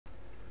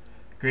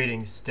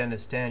Greetings,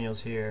 Dennis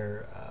Daniels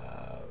here.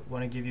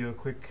 Want to give you a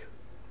quick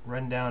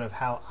rundown of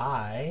how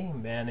I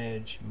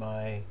manage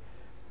my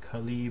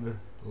Calibre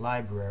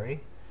library.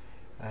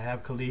 I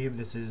have Calibre,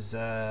 this is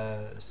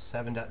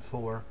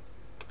 7.4,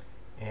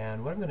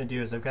 and what I'm going to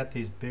do is I've got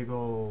these big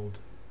old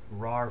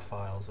RAR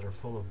files that are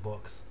full of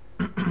books.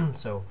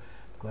 So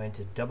I'm going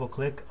to double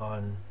click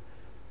on,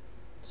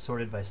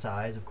 sorted by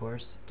size of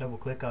course, double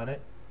click on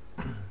it,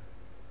 and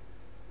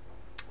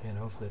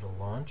hopefully it'll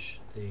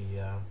launch the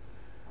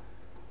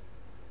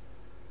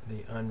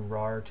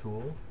unrar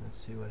tool.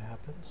 Let's see what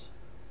happens.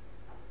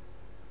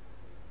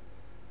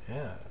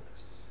 Yeah,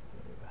 it's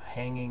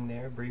hanging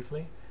there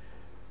briefly.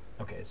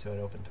 Okay, so it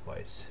opened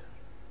twice.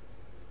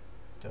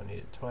 Don't need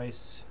it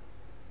twice.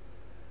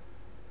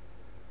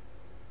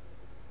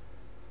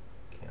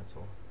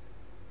 Cancel.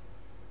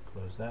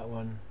 Close that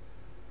one.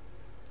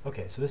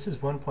 Okay, so this is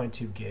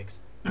 1.2 gigs.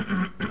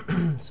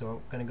 So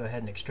I'm going to go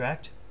ahead and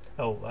extract.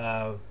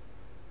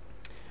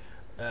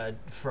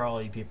 For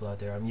all you people out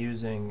there, I'm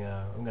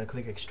going to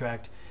click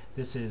extract.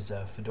 This is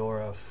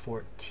Fedora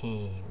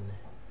 14.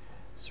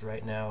 So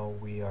right now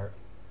we are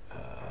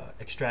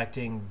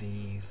extracting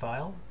the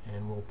file,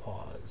 and we'll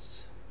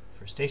pause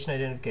for station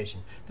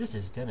identification. This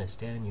is Dennis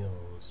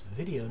Daniels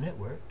Video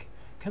Network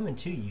coming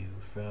to you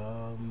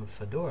from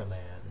Fedora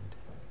Land.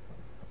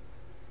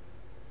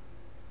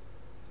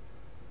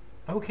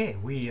 Okay,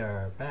 we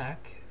are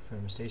back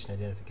from station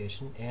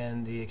identification,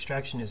 and the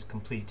extraction is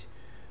complete.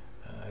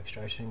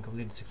 Extraction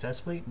completed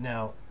successfully.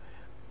 Now,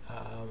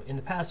 in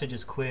the past I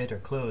just quit or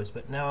closed,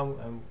 but now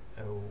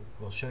I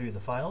will show you the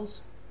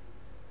files.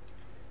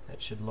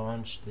 That should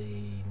launch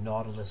the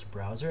Nautilus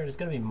browser, and it's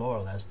going to be more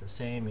or less the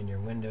same in your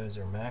Windows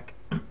or Mac.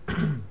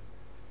 And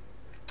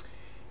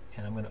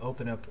I'm going to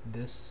open up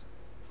this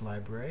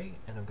library,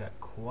 and I've got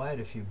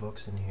quite a few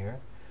books in here.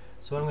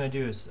 So what I'm going to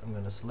do is I'm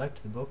going to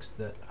select the books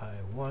that I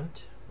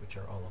want, which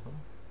are all of them,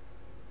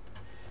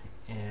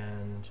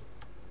 and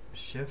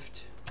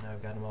Shift. Now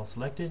I've got them all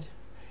selected,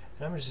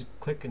 and I'm going to just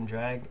click and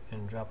drag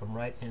and drop them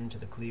right into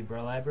the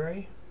Calibre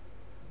library.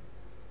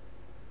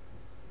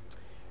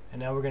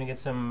 And now we're going to get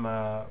some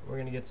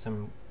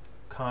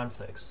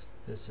conflicts.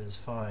 This is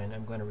fine.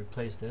 I'm going to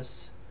replace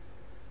this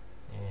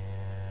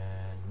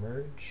and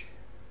merge,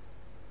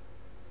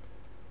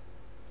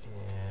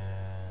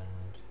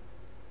 and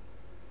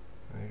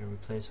we're going to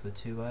replace with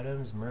 2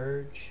 items,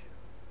 merge,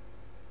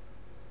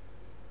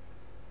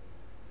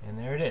 and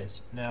there it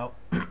is. Now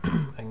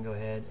I can go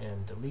ahead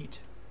and delete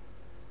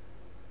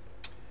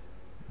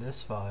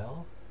this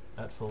file,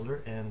 that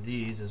folder, and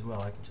these as well.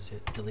 I can just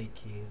hit delete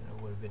key, and it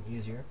would have been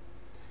easier.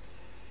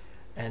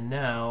 And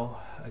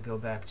now I go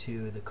back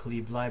to the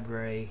Calibre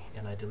library,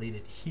 and I delete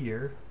it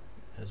here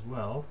as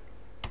well,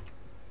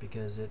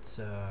 because it's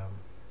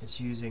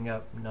using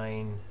up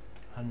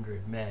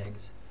 900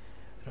 megs.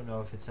 I don't know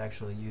if it's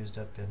actually used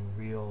up in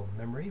real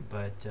memory,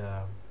 but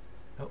oh,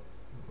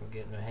 we're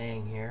getting a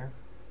hang here.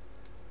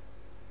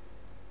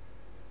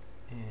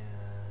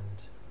 And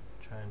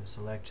trying to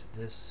select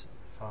this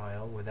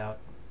file without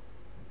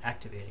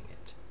activating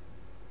it.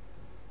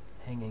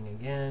 Hanging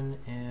again,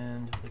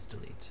 and let's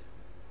delete.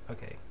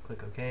 Okay,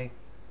 click OK.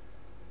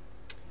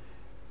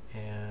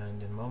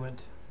 And in a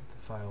moment, the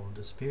file will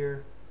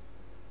disappear.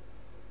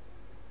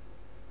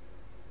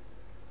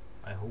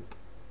 I hope.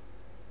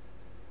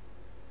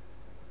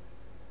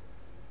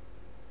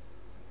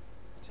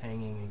 It's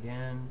hanging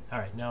again.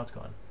 Alright, now it's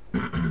gone.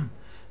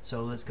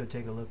 So let's go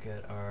take a look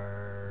at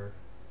our...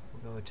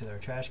 We'll go to our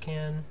trash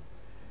can,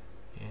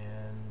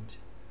 and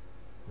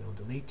we'll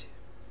delete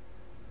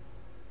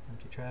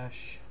empty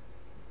trash.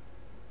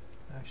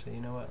 Actually,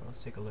 you know what? Let's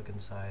take a look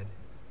inside.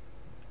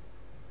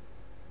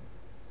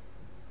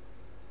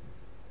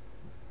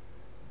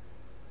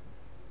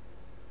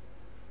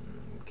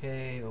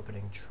 Okay,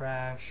 opening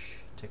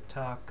trash,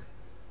 TikTok.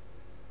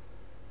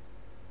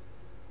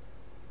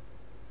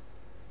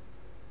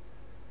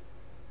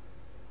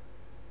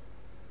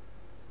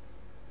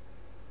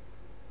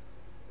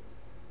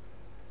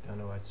 Don't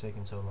know why it's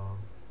taking so long.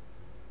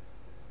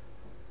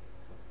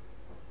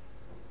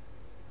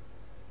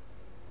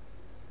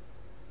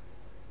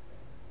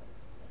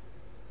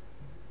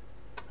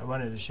 I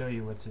wanted to show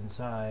you what's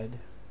inside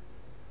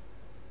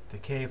the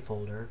K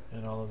folder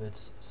and all of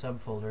its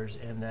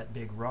subfolders and that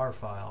big RAR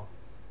file.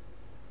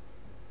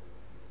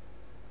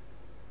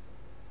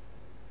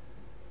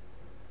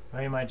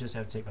 Well, you might just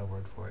have to take my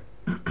word for it.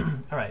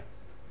 Alright.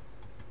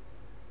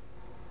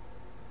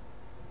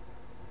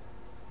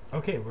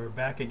 Okay, we're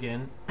back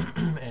again,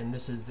 and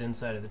this is the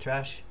inside of the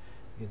trash.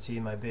 You can see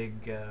my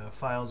big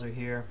files are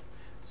here,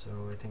 so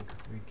I think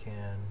we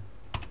can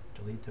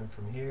delete them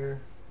from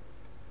here.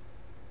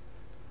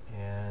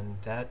 And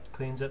that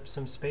cleans up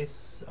some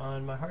space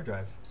on my hard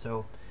drive.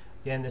 So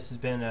again, this has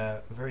been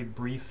a very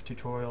brief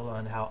tutorial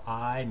on how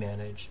I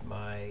manage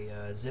my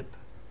zip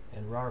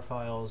and RAR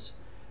files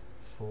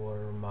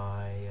for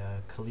my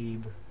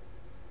Calibre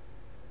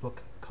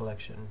book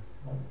collection.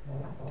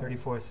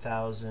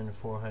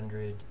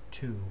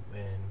 34,402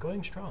 and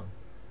going strong.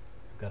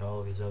 I've got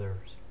all of these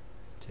others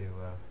to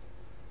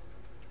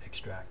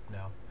extract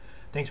now.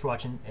 Thanks for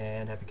watching,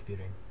 and happy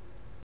computing.